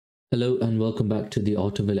Hello and welcome back to the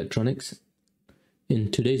Art of Electronics. In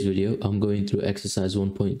today's video, I'm going through exercise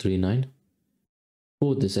 1.39.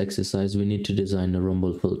 For this exercise, we need to design a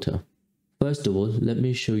rumble filter. First of all, let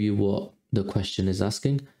me show you what the question is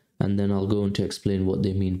asking, and then I'll go on to explain what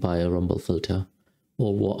they mean by a rumble filter,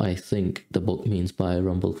 or what I think the book means by a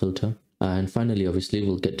rumble filter. And finally, obviously,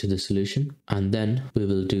 we'll get to the solution, and then we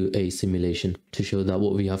will do a simulation to show that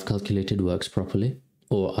what we have calculated works properly,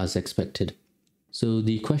 or as expected. So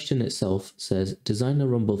the question itself says, design a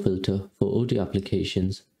rumble filter for audio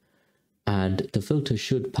applications, and the filter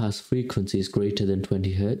should pass frequencies greater than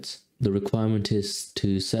 20 Hz. The requirement is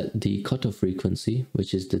to set the cutoff frequency,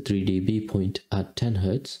 which is the 3 dB point, at 10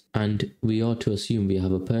 Hz, and we are to assume we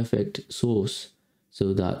have a perfect source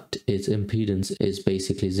so that its impedance is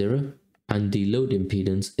basically 0, and the load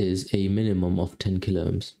impedance is a minimum of 10 kilo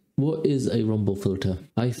ohms. What is a rumble filter?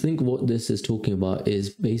 I think what this is talking about is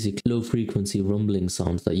basic low frequency rumbling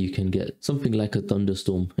sounds that you can get, something like a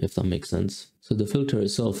thunderstorm, if that makes sense. So the filter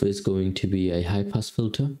itself is going to be a high pass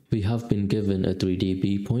filter. We have been given a 3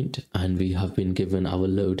 dB point, and we have been given our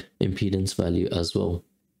load impedance value as well.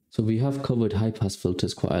 So we have covered high pass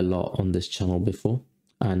filters quite a lot on this channel before,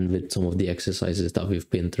 and with some of the exercises that we've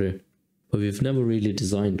been through, but we've never really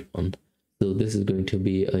designed one. So this is going to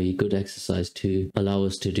be a good exercise to allow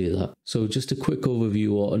us to do that. So just a quick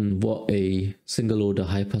overview on what a single order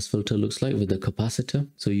high pass filter looks like with a capacitor.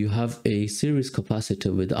 So you have a series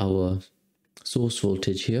capacitor with our source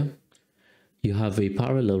voltage here. You have a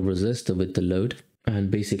parallel resistor with the load, and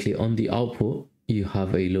basically on the output you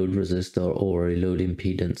have a load resistor or a load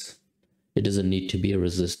impedance. It doesn't need to be a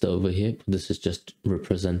resistor over here. This is just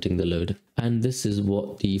representing the load. And this is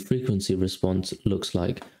what the frequency response looks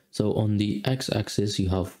like. So on the x-axis you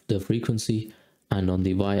have the frequency, and on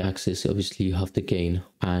the y-axis obviously you have the gain,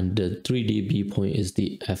 and the 3 dB point is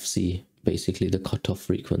the FC, basically the cutoff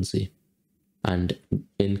frequency. And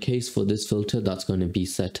in case for this filter, that's going to be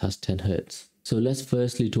set as 10 Hz. So let's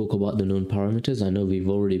firstly talk about the known parameters. I know we've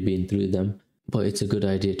already been through them, but it's a good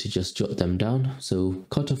idea to just jot them down. So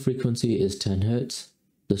cutoff frequency is 10 Hz,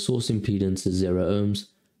 the source impedance is 0 ohms,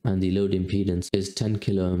 and the load impedance is 10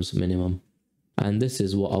 kilo ohms minimum. And this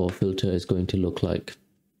is what our filter is going to look like.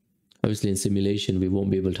 Obviously in simulation we won't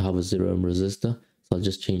be able to have a 0 ohm resistor, so I'll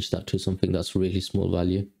just change that to something that's really small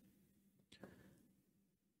value.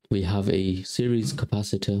 We have a series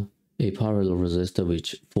capacitor, a parallel resistor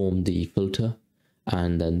which form the filter,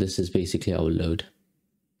 and then this is basically our load.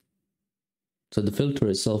 So the filter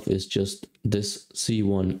itself is just this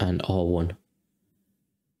C1 and R1,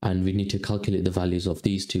 and we need to calculate the values of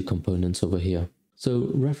these two components over here.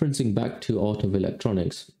 So referencing back to Art of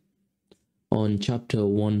Electronics, on chapter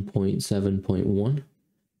 1.7.1, I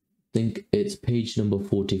think it's page number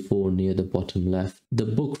 44 near the bottom left, the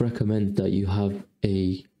book recommends that you have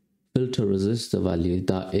a filter resistor value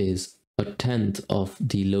that is 1/10 of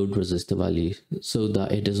the load resistor value, so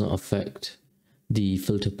that it doesn't affect the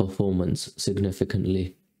filter performance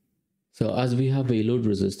significantly. So as we have a load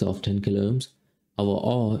resistor of 10 kilo ohms, our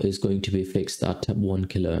R is going to be fixed at 1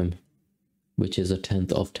 kilo ohm, which is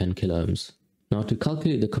 1/10 of 10 kilo ohms. Now to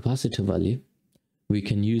calculate the capacitor value, we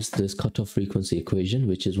can use this cutoff frequency equation,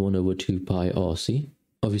 which is 1/2 pi RC.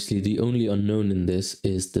 Obviously the only unknown in this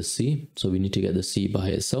is the C, so we need to get the C by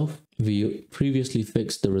itself. We previously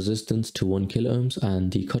fixed the resistance to 1 kilo ohms,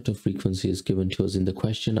 and the cutoff frequency is given to us in the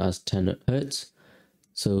question as 10 Hz.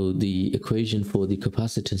 So the equation for the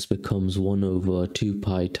capacitance becomes 1/2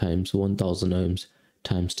 pi times 1000 ohms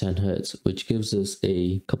times 10 Hz, which gives us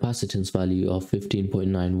a capacitance value of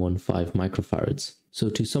 15.915 microfarads. So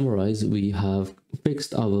to summarize, we have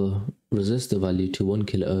fixed our resistor value to 1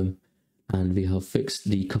 kilo ohm, and we have fixed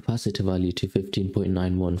the capacitor value to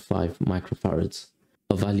 15.915 microfarads.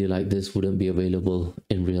 A value like this wouldn't be available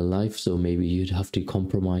in real life, so maybe you'd have to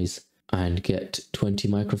compromise and get 20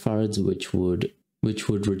 microfarads, which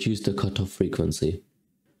would reduce the cutoff frequency.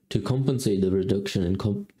 To compensate the reduction in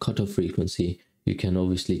cutoff frequency, you can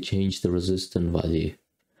obviously change the resistance value.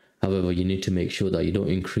 However, you need to make sure that you don't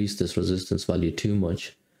increase this resistance value too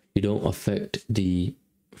much. You don't affect the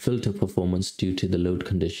filter performance due to the load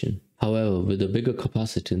condition. However, with a bigger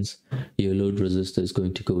capacitance, your load resistor is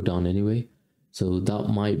going to go down anyway, so that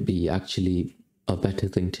might be actually a better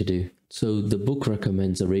thing to do. So the book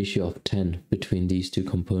recommends a ratio of 10 between these two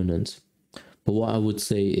components. But what I would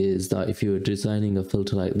say is that if you were designing a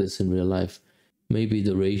filter like this in real life, maybe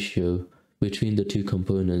the ratio between the two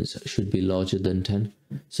components should be larger than 10,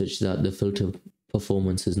 such that the filter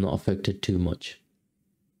performance is not affected too much.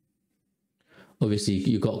 Obviously,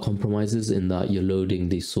 you got compromises in that you're loading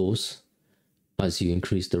the source as you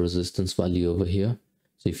increase the resistance value over here.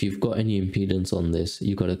 So if you've got any impedance on this,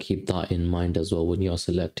 you got to keep that in mind as well when you're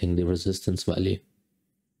selecting the resistance value.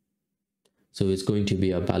 So it's going to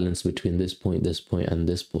be a balance between this point, and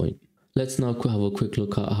this point. Let's now have a quick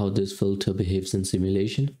look at how this filter behaves in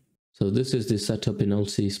simulation. So this is the setup in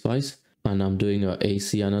LC-Spice, and I'm doing an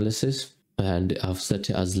AC analysis, and I've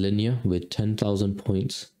set it as linear with 10,000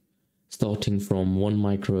 points, starting from 1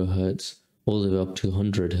 microhertz all the way up to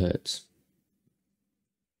 100 hertz.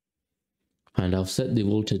 And I've set the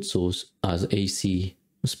voltage source as AC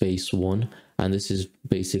space 1, and this is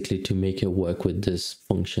basically to make it work with this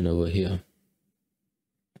function over here.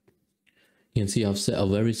 You can see I've set a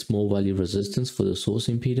very small value resistance for the source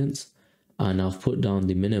impedance, and I've put down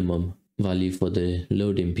the minimum value for the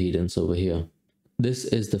load impedance over here. This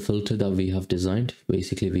is the filter that we have designed.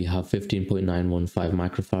 Basically, we have 15.915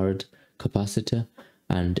 microfarad capacitor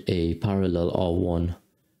and a parallel R1,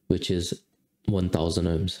 which is 1000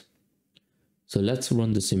 ohms. So let's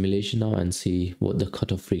run the simulation now and see what the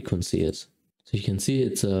cutoff frequency is. So you can see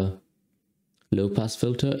it's a low pass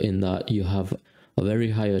filter in that you have a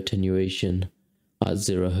very high attenuation at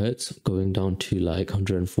 0 hertz going down to like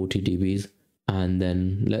 140 dBs. And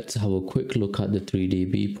then let's have a quick look at the 3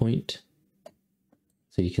 dB point.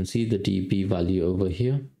 So you can see the dB value over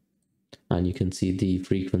here, and you can see the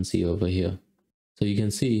frequency over here. So you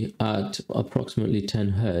can see at approximately 10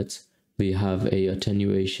 hertz, we have a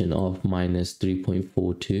attenuation of minus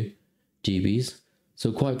 3.42 dBs.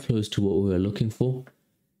 So quite close to what we were looking for.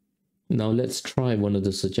 Now let's try one of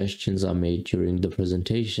the suggestions I made during the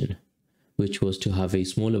presentation, which was to have a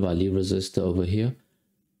smaller value resistor over here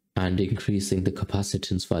and increasing the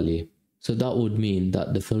capacitance value. So that would mean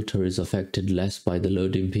that the filter is affected less by the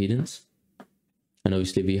load impedance. And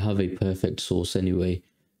obviously we have a perfect source anyway,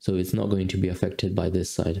 so it's not going to be affected by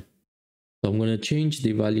this side. So I'm going to change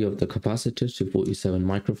the value of the capacitor to 47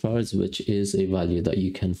 microfarads, which is a value that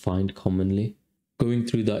you can find commonly. Going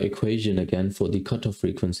through that equation again for the cutoff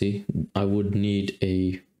frequency, I would need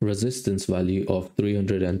a resistance value of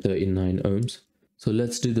 339 ohms. So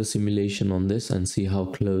let's do the simulation on this and see how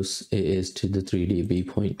close it is to the 3 dB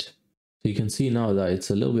point. So you can see now that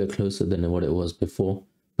it's a little bit closer than what it was before,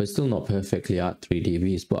 but it's still not perfectly at 3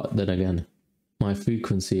 dBs. But then again, my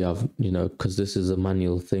frequency of, because this is a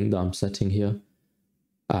manual thing that I'm setting here,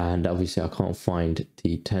 and obviously I can't find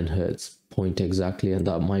the 10 hertz point exactly, and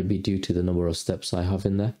that might be due to the number of steps I have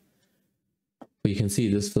in there. But you can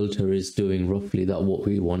see this filter is doing roughly that what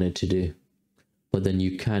we wanted to do. But then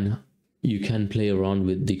you can play around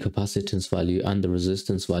with the capacitance value and the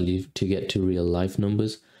resistance value to get to real life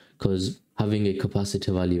numbers, because having a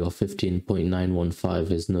capacitor value of 15.915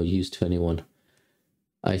 is no use to anyone.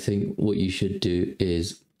 I think what you should do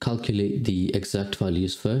is calculate the exact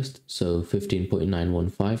values first, so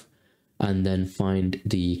 15.915, and then find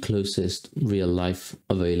the closest real life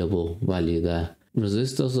available value there.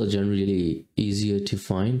 Resistors are generally easier to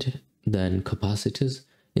find than capacitors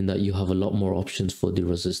in that you have a lot more options for the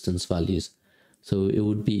resistance values. So it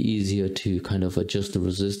would be easier to kind of adjust the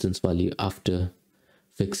resistance value after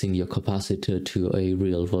fixing your capacitor to a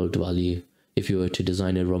real world value if you were to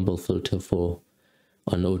design a rumble filter for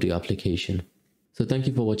an audio application. So thank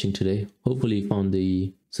you for watching today. Hopefully you found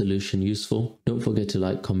the solution useful. Don't forget to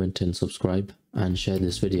like, comment and subscribe and share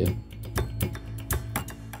this video.